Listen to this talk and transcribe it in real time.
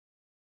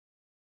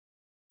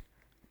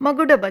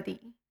மகுடபதி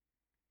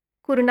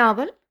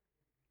குறுநாவல்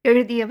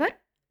எழுதியவர்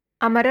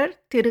அமரர்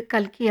திரு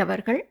கல்கி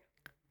அவர்கள்.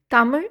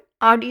 தமிழ்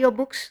ஆடியோ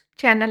புக்ஸ்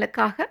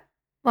சேனலுக்காக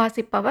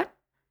வாசிப்பவர்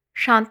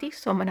சாந்தி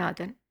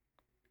சோமநாதன்.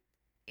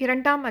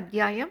 2ஆம்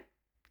அத்தியாயம்.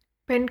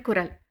 பெண்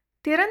குரல்.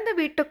 திறந்த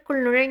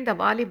வீட்டுக்குள் நுழைந்த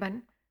வாலிபன்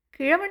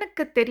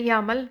கிழவனுக்கு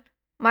தெரியாமல்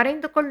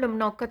மறைந்து கொள்ளும்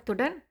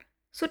நோக்கத்துடன்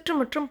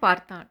சுற்றுமுற்றும்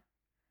பார்த்தான்.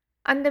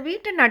 அந்த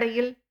வீட்டு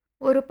நடையில்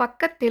ஒரு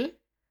பக்கத்தில்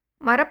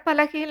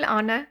மரப்பலகையில்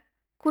ஆன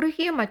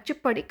குறுகிய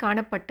மச்சுப்படி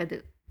காணப்பட்டது.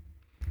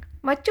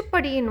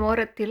 மச்சுப்படியின்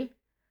ஓரத்தில்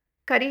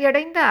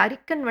கரியடைந்த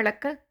அரிக்கன்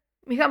விளக்கு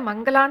மிக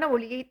மங்கலான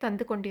ஒளியை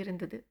தந்து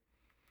கொண்டிருந்தது.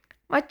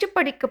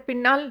 மச்சுப்படிக்கு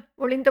பின்னால்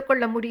ஒளிந்து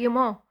கொள்ள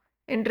முடியுமோ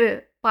என்று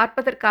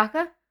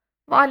பார்ப்பதற்காக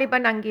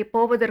வாலிபன் அங்கே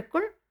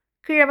போவதற்குள்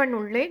கிழவன்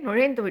உள்ளே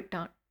நுழைந்து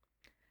விட்டான்.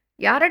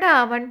 யாரடா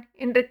அவன்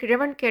என்று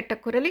கிழவன் கேட்ட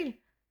குரலில்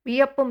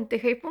வியப்பும்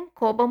திகைப்பும்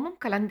கோபமும்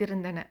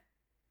கலந்திருந்தன.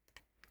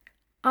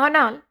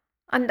 ஆனால்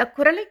அந்த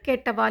குரலை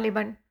கேட்ட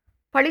வாலிபன்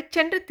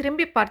பளிச்சென்று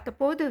திரும்பி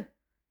பார்த்தபோது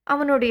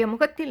அவனுடைய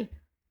முகத்தில்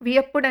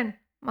வியப்புடன்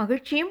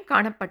மகிழ்ச்சியும்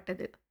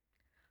காணப்பட்டது.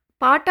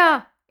 பாட்டா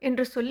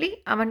என்று சொல்லி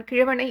அவன்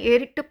கிழவனை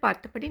ஏறிட்டு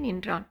பார்த்தபடி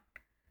நின்றான்.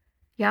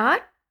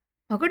 யார்?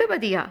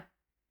 மகுடபதியா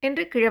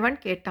என்று கிழவன்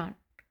கேட்டான்.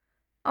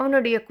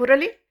 அவனுடைய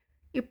குரலில்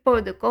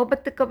இப்போது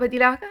கோபத்துக்கு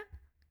பதிலாக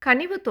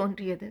கனிவு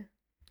தோன்றியது.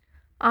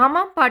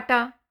 ஆமாம்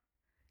பாட்டா.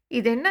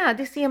 இதென்ன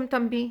அதிசயம்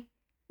தம்பி,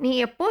 நீ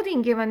எப்போது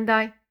இங்கே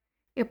வந்தாய்?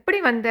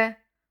 எப்படி வந்த?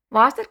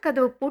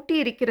 வாசற்கதவு பூட்டி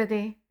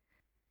இருக்கிறதே.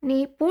 நீ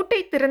பூட்டை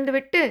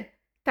திறந்துவிட்டு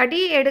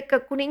தடியை எடுக்க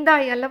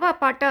குனிந்தாய் அல்லவா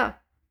பாட்டா?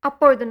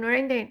 அப்பொழுது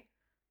நுழைந்தேன்.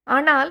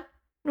 ஆனால்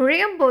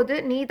நுழையும்போது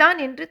நீதான்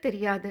என்று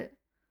தெரியாது.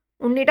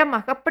 உன்னிடம்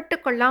அகப்பட்டு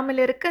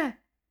கொள்ளாமல் இருக்க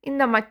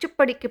இந்த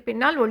மச்சுப்படிக்கு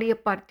பின்னால் ஒளிய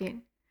பார்த்தேன்.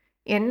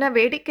 என்ன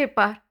வேடிக்கை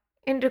பார்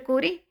என்று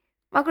கூறி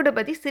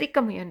மகுடபதி சிரிக்க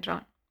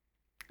முயன்றான்.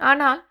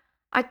 ஆனால்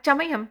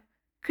அச்சமயம்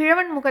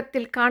கிழவன்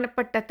முகத்தில்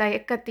காணப்பட்ட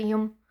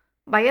தயக்கத்தையும்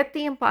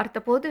பயத்தையும்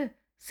பார்த்தபோது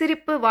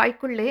சிரிப்பு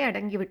வாய்க்குள்ளே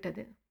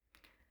அடங்கிவிட்டது.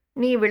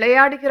 நீ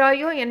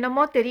விளையாடுகிறாயோ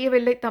என்னமோ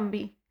தெரியவில்லை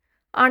தம்பி.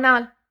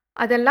 ஆனால்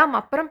அதெல்லாம்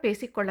அப்புறம்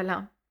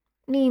பேசிக்கொள்ளலாம்.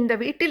 நீ இந்த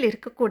வீட்டில்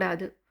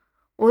இருக்கக்கூடாது.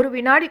 ஒரு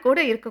வினாடி கூட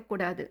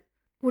இருக்கக்கூடாது.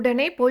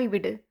 உடனே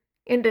போய்விடு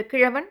என்று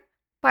கிழவன்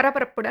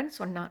பரபரப்புடன்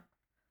சொன்னான்.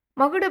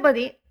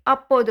 மகுடபதி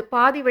அப்போது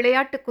பாதி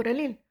விளையாட்டு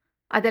குரலில்,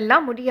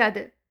 அதெல்லாம்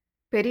முடியாது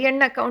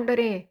பெரியண்ண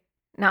கவுண்டரே.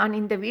 நான்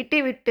இந்த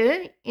வீட்டை விட்டு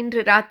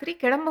இன்று ராத்திரி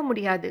கிளம்ப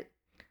முடியாது.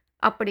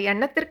 அப்படி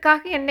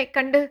எண்ணத்திற்காக என்னை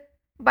கண்டு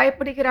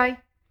பயப்படுகிறாய்?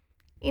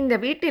 இந்த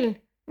வீட்டில்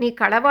நீ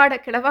களவாட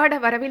கிளவாட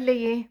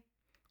வரவில்லையே.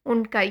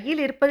 உன் கையில்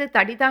இருப்பது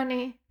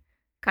தடிதானே,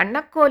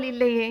 கண்ணக்கோல்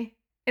இல்லையே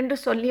என்று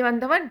சொல்லி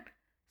வந்தவன்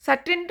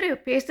சற்றென்று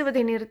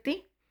பேசுவதை நிறுத்தி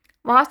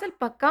வாசல்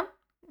பக்கம்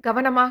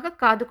கவனமாக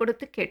காது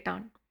கொடுத்து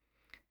கேட்டான்.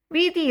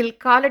 வீதியில்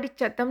காலடி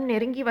சத்தம்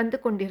நெருங்கி வந்து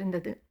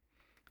கொண்டிருந்தது.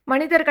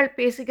 மனிதர்கள்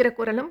பேசுகிற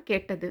குரலும்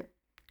கேட்டது.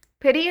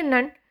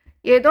 பெரியண்ணன்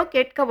ஏதோ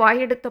கேட்க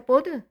வாயெடுத்த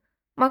போது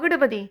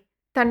மகுடபதி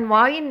தன்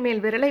வாயின்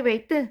மேல் விரலை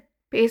வைத்து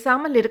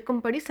பேசாமல்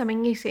இருக்கும்படி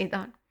சமிஞ்ஞை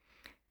செய்தான்.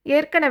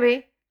 ஏற்கனவே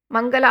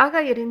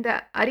மங்கலாக எரிந்த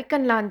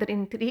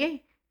அரிக்கன்லாந்தரின் திரியை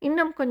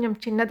இன்னும் கொஞ்சம்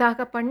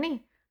சின்னதாக பண்ணி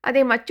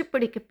அதை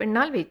மச்சுப்பிடிக்கு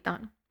பின்னால்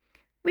வைத்தான்.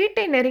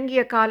 வீட்டை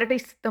நெருங்கிய காலடை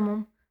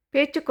சித்தமும்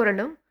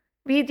பேச்சுக்குரலும்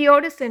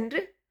வீதியோடு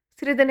சென்று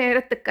சிறிது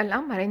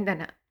நேரத்துக்கெல்லாம்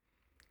மறைந்தன.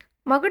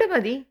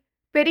 மகுடபதி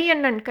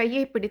பெரியண்ணன்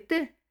கையை பிடித்து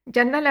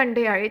ஜன்னல்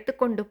அண்டை அழைத்து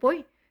கொண்டு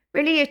போய்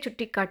வெளியே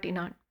சுட்டி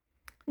காட்டினான்.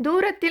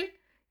 தூரத்தில்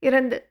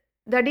 2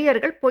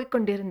 தடியர்கள்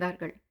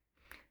போய்கொண்டிருந்தார்கள்.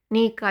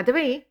 நீ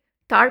கதவை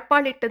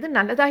தாழ்பாலிட்டது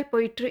நல்லதாய்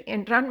போயிற்று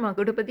என்றான்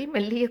மகுடபதி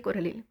மெல்லிய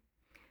குரலில்.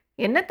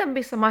 என்ன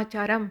தம்பி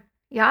சமாச்சாரம்?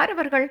 யார்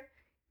அவர்கள்?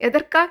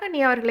 எதற்காக நீ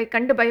அவர்களை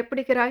கண்டு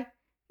பயப்படுகிறாய்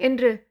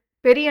என்று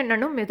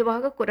பெரியண்ணனும்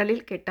மெதுவாக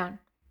குரலில் கேட்டான்.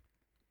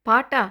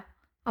 பாட்டா,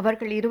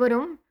 அவர்கள்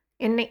இருவரும்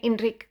என்னை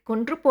இன்றைக்கு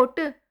கொன்று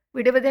போட்டு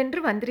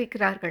விடுவதென்று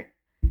வந்திருக்கிறார்கள்.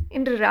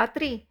 இன்று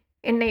ராத்திரி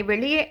என்னை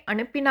வெளியே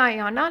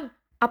அனுப்பினாயானால்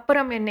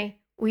அப்புறம் என்னை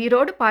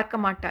உயிரோடு பார்க்க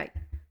மாட்டாய்.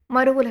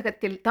 மறு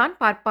உலகத்தில் தான்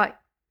பார்ப்பாய்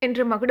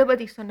என்று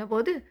மகுடபதி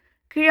சொன்னபோது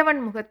கிழவன்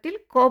முகத்தில்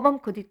கோபம்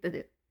குதித்தது.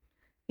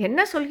 என்ன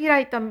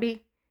சொல்கிறாய் தம்பி?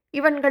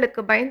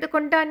 இவன்களுக்கு பயந்து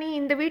கொண்டா நீ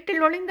இந்த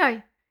வீட்டில் ஒளிந்தாய்?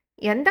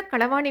 எந்த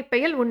களவாணி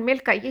பயல்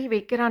உன்மேல் கையை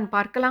வைக்கிறான்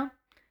பார்க்கலாம்.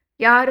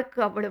 யாருக்கு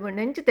அவ்வளவு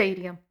நெஞ்சு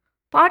தைரியம்?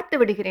 பார்த்து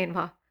விடுகிறேன்,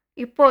 வா,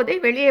 இப்போதே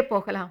வெளியே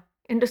போகலாம்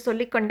என்று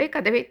சொல்லிக்கொண்டே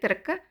கதவை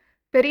திறக்க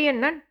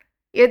பெரியண்ணன்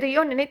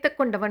எதையோ நினைத்து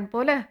கொண்டவன்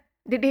போல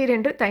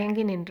திடீரென்று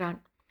தயங்கி நின்றான்.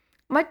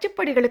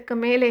 மச்சுப்படிகளுக்கு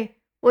மேலே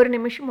ஒரு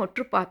நிமிஷம்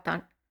ஒற்று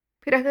பார்த்தான்.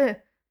 பிறகு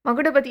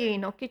மகுடபதியை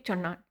நோக்கி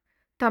சொன்னான்.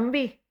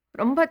 தம்பி,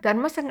 ரொம்ப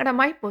தர்ம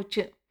சங்கடமாய்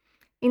போச்சு.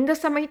 இந்த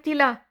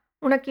சமயத்திலா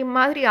உனக்கு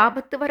இம்மாதிரி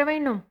ஆபத்து வர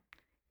வேணும்?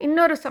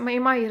 இன்னொரு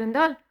சமயமாய்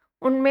இருந்தால்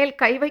உன்மேல்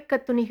கை வைக்க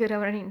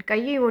துணிகிறவனின்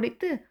கையை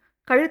ஒடித்து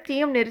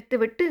கழுத்தையும்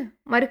நெரித்துவிட்டு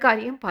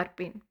மறுகாரியம்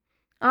பார்ப்பேன்.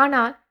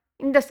 ஆனால்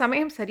இந்த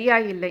சமயம்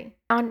சரியாயில்லை.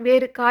 நான்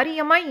வேறு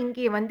காரியமாய்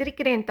இங்கே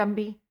வந்திருக்கிறேன்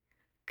தம்பி.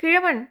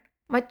 கிழவன்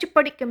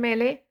மச்சுப்படிக்கு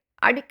மேலே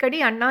அடிக்கடி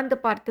அண்ணாந்து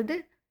பார்த்தது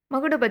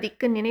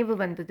மகுடபதிக்கு நினைவு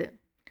வந்தது.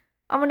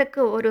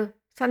 அவனுக்கு ஒரு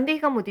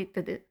சந்தேகம்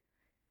உதித்தது.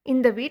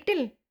 இந்த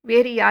வீட்டில்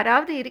வேறு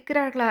யாராவது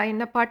இருக்கிறார்களா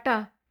என்ன பாட்டா?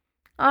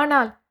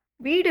 ஆனால்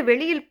வீடு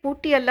வெளியில்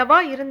பூட்டி அல்லவா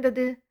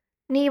இருந்தது.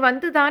 நீ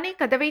வந்துதானே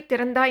கதவை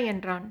திறந்தாய்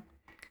என்றான்.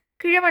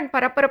 கிழவன்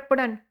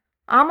பரபரப்புடன்,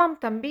 ஆமாம்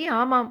தம்பி,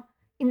 ஆமாம்.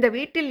 இந்த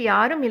வீட்டில்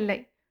யாரும் இல்லை.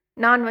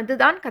 நான்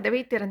வந்துதான்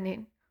கதவை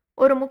திறந்தேன்.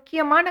 ஒரு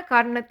முக்கியமான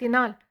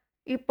காரணத்தினால்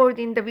இப்பொழுது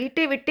இந்த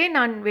வீட்டை விட்டே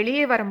நான்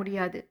வெளியே வர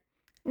முடியாது.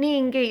 நீ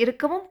இங்கே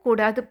இருக்கவும்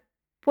கூடாது.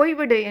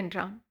 போய்விடு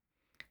என்றான்.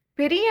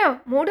 பெரிய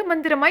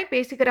மூடுமந்திரமாய்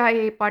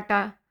பேசுகிறாயே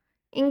பாட்டா.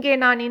 இங்கே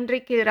நான்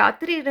இன்றைக்கு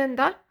ராத்திரி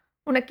இருந்தால்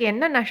உனக்கு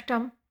என்ன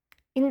நஷ்டம்?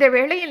 இந்த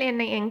வேளையில்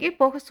என்னை எங்கே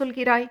போகச்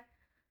சொல்கிறாய்?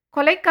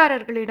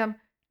 கொலைக்காரர்களிடம்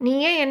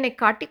நீயே என்னை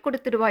காட்டிக்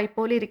கொடுத்துடுவாய்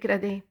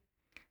போலிருக்கிறதே.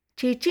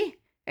 சீச்சி,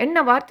 என்ன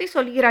வார்த்தை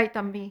சொல்கிறாய்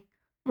தம்பி?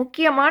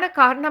 முக்கியமான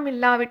காரணம்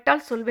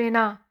இல்லாவிட்டால்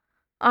சொல்வேனா?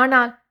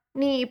 ஆனால்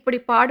நீ இப்படி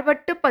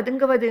பாடுபட்டு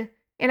பதுங்குவது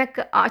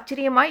எனக்கு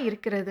ஆச்சரியமாய்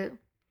இருக்கிறது.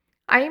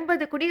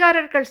 50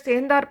 குடிகாரர்கள்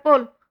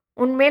சேர்ந்தாற்போல்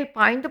உன்மேல்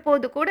பாய்ந்த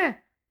போது கூட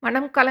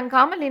மனம்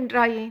கலங்காமல்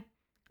நின்றாயே.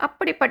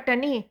 அப்படிப்பட்ட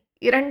நீ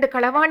 2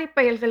 களவாணிப்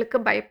பயல்களுக்கு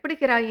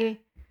பயப்படுகிறாயே.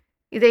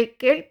 இதை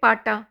கேள்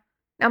பாட்டா.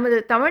 நமது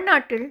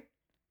தமிழ்நாட்டில்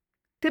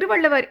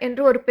திருவள்ளுவர்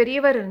என்று ஒரு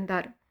பெரியவர்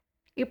இருந்தார்.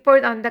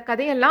 இப்பொழுது அந்த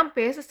கதையெல்லாம்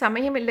பேச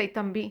சமயமில்லை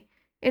தம்பி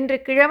என்று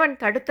கிழவன்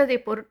தடுத்ததை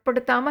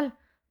பொருட்படுத்தாமல்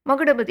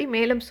மகுடபதி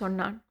மேலும்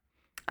சொன்னான்.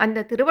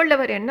 அந்த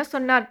திருவள்ளுவர் என்ன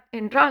சொன்னார்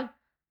என்றால்,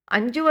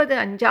 அஞ்சுவது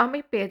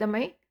அஞ்சாமை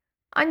பேதமை,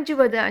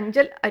 அஞ்சுவது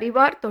அஞ்சல்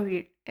அறிவார்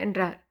தொழில்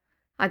என்றார்.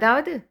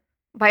 அதாவது,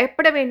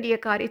 பயப்பட வேண்டிய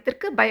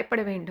காரியத்திற்கு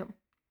பயப்பட வேண்டும்,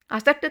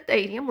 அசட்டு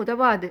தைரியம்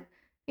உதவாது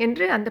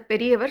என்று அந்த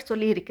பெரியவர்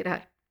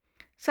சொல்லியிருக்கிறார்.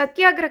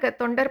 சத்தியாகிரக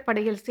தொண்டர்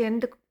படையில்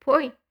சேர்ந்து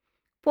போய்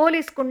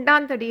போலீஸ்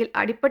குண்டாந்தடியில்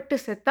அடிபட்டு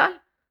செத்தால்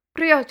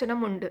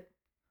பிரயோஜனம் உண்டு.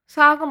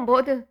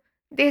 சாகும்போது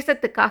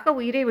தேசத்துக்காக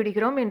உயிரை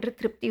விடுகிறோம் என்று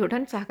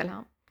திருப்தியுடன்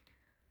சாகலாம்.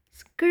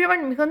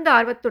 கிழவன் மிகுந்த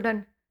ஆர்வத்துடன்,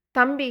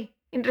 தம்பி,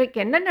 இன்றைக்கு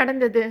என்ன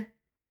நடந்தது?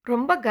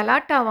 ரொம்ப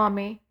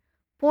கலாட்டாவாமே.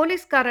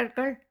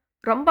 போலீஸ்காரர்கள்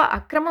ரொம்ப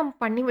அக்கிரமம்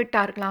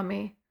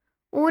பண்ணிவிட்டார்களாமே.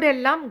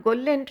 ஊரெல்லாம்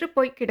கொல்லென்று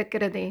போய்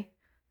கிடக்கிறதே.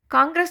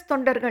 காங்கிரஸ்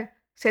தொண்டர்கள்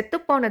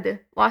செத்துப்போனது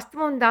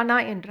வாஸ்தவம்தானா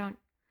என்றான்.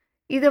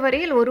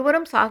 இதுவரையில்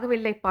ஒருவரும்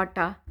சாகவில்லை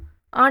பாட்டா.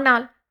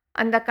 ஆனால்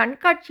அந்த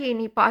கண்காட்சியை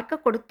நீ பார்க்க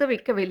கொடுத்து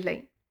வைக்கவில்லை.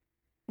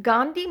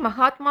 காந்தி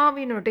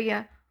மகாத்மாவினுடைய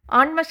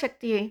ஆன்ம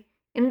சக்தியை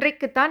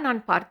இன்றைக்குத்தான்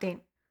நான் பார்த்தேன்.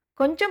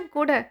 கொஞ்சம்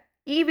கூட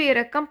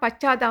ஈவிரக்கம்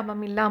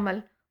பச்சாதாபம் இல்லாமல்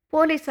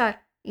போலீசார்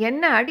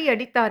என்ன அடி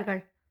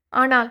அடித்தார்கள்.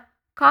 ஆனால்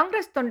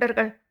காங்கிரஸ்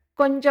தொண்டர்கள்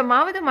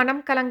கொஞ்சமாவது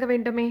மனம் கலங்க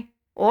வேண்டுமே,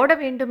 ஓட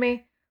வேண்டுமே.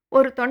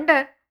 ஒரு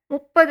தொண்டர்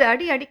 30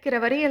 அடி அடிக்கிற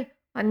வரையில்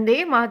வந்தே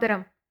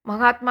மாதரம்,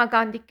 மகாத்மா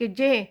காந்திக்கு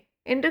ஜே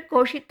என்று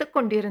கோஷித்துக்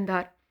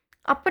கொண்டிருந்தார்.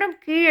 அப்புறம்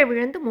கீழே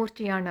விழுந்து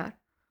மூர்ச்சியானார்.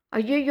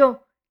 ஐயையோ,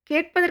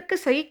 கேட்பதற்கு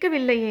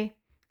சகிக்கவில்லையே.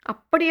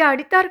 அப்படியா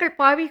அடித்தார்கள்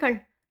பாவிகள்?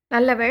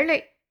 நல்ல வேளை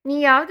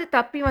நீயாவது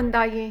தப்பி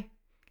வந்தாயே.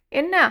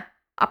 என்ன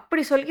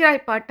அப்படி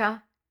சொல்கிறாய் பாட்டா?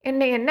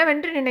 என்னை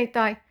என்னவென்று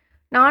நினைத்தாய்?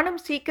 நானும்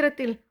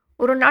சீக்கிரத்தில்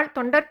ஒரு நாள்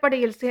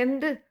தொண்டற்படையில்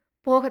சேர்ந்து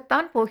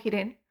போகத்தான்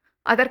போகிறேன்.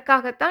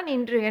 அதற்காகத்தான்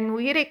இன்று என்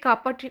உயிரை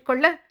காப்பாற்றிக்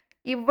கொள்ள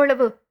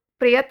இவ்வளவு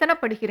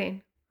பிரயத்தனப்படுகிறேன்.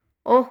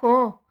 ஓஹோ,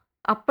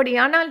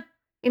 அப்படியானால்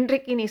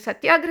இன்றைக்கு நீ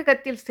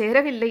சத்தியாகிரகத்தில்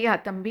சேரவில்லையா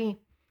தம்பி?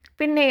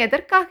 பின்னே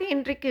எதற்காக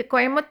இன்றைக்கு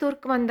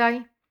கோயம்புத்தூருக்கு வந்தாய்?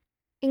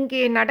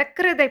 இங்கே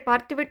நடக்கிறதை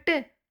பார்த்துவிட்டு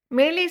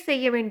மேலே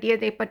செய்ய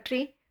வேண்டியதை பற்றி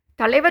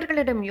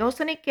தலைவர்களிடம்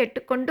யோசனை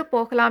கேட்டுக்கொண்டு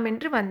போகலாம்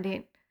என்று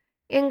வந்தேன்.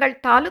 எங்கள்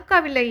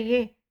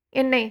தாலுக்காவிலேயே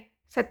என்னை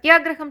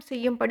சத்தியாகிரகம்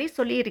செய்யும்படி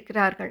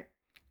சொல்லியிருக்கிறார்கள்.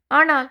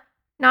 ஆனால்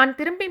நான்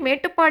திரும்பி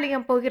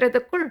மேட்டுப்பாளையம்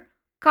போகிறதுக்குள்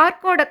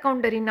கார்கோட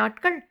கவுண்டரின்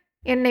ஆட்கள்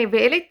என்னை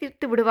வேலை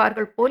தீர்த்து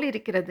விடுவார்கள் போல்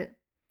இருக்கிறது.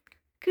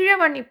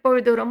 கிழவன்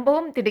இப்பொழுது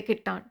ரொம்பவும்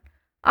திடுக்கிட்டான்.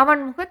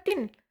 அவன்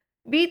முகத்தின்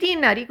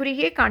பீதியின்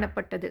அறிகுறியே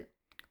காணப்பட்டது.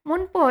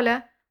 முன்போல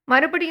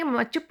மறுபடியும்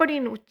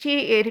மச்சுப்படியின்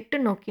உச்சியை ஏறிட்டு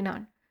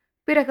நோக்கினான்.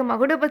 பிறகு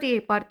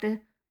மகுடபதியை பார்த்து,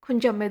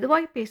 கொஞ்சம்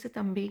மெதுவாய் பேசு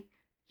தம்பி.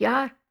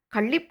 யார்?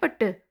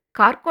 கள்ளிப்பட்டு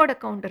கார்கோட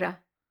கவுண்டரா?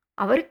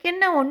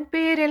 அவருக்கென்ன உன்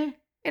பேரில்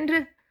என்று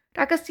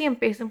ரகசியம்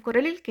பேசும்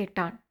குரலில்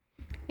கேட்டான்.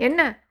 என்ன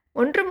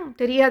ஒன்றும்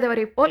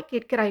தெரியாதவரைப் போல்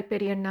கேட்கிறாய்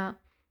பெரியண்ணா?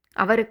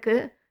 அவருக்கு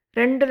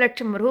 2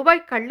 லட்சம்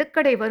ரூபாய்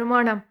கள்ளுக்கடை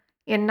வருமானம்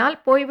என்னால்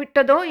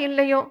போய்விட்டதோ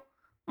இல்லையோ,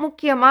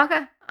 முக்கியமாக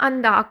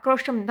அந்த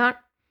ஆக்ரோஷம்தான்.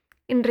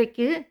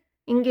 இன்றைக்கு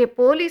இங்கே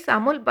போலீஸ்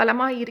அமுல்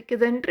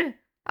பலமாயிருக்குதென்று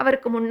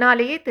அவருக்கு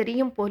முன்னாலேயே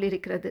தெரியும்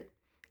போலிருக்கிறது.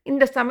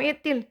 இந்த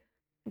சமயத்தில்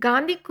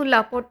காந்திக்குல்லா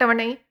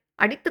போட்டவனை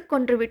அடித்து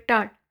கொன்று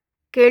விட்டால்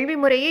கேள்வி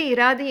முறையே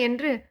இராது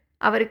என்று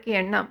அவருக்கு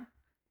எண்ணம்.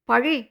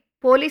 பழி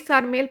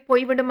போலீசார் மேல்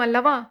போய்விடும்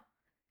அல்லவா?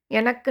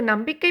 எனக்கு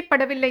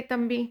நம்பிக்கைப்படவில்லை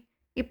தம்பி.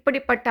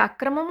 இப்படிப்பட்ட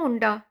அக்கிரமம்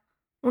உண்டா?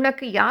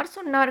 உனக்கு யார்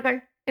சொன்னார்கள்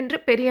என்று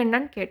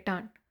பெரியண்ணன்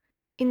கேட்டான்.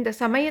 இந்த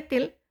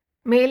சமயத்தில்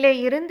மேலே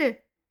இருந்து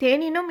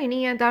தேனினும்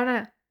இனியதான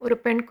ஒரு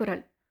பெண்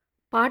குரல்,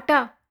 பாட்டா,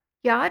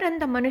 யார்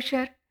அந்த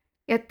மனுஷர்?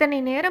 எத்தனை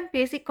நேரம்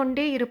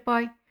பேசிக்கொண்டே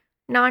இருப்பாய்?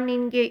 நான்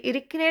இங்கே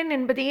இருக்கிறேன்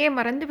என்பதையே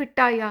மறந்து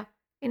விட்டாயா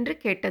என்று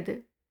கேட்டது.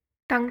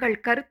 தங்கள்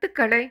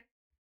கருத்துக்களை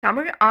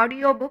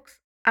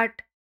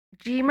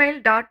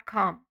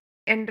tamilaudiobooks@gmail.com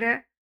என்ற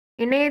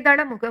இணையதள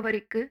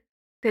முகவரிக்கு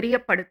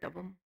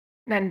தெரியப்படுத்தவும்.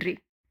 நன்றி.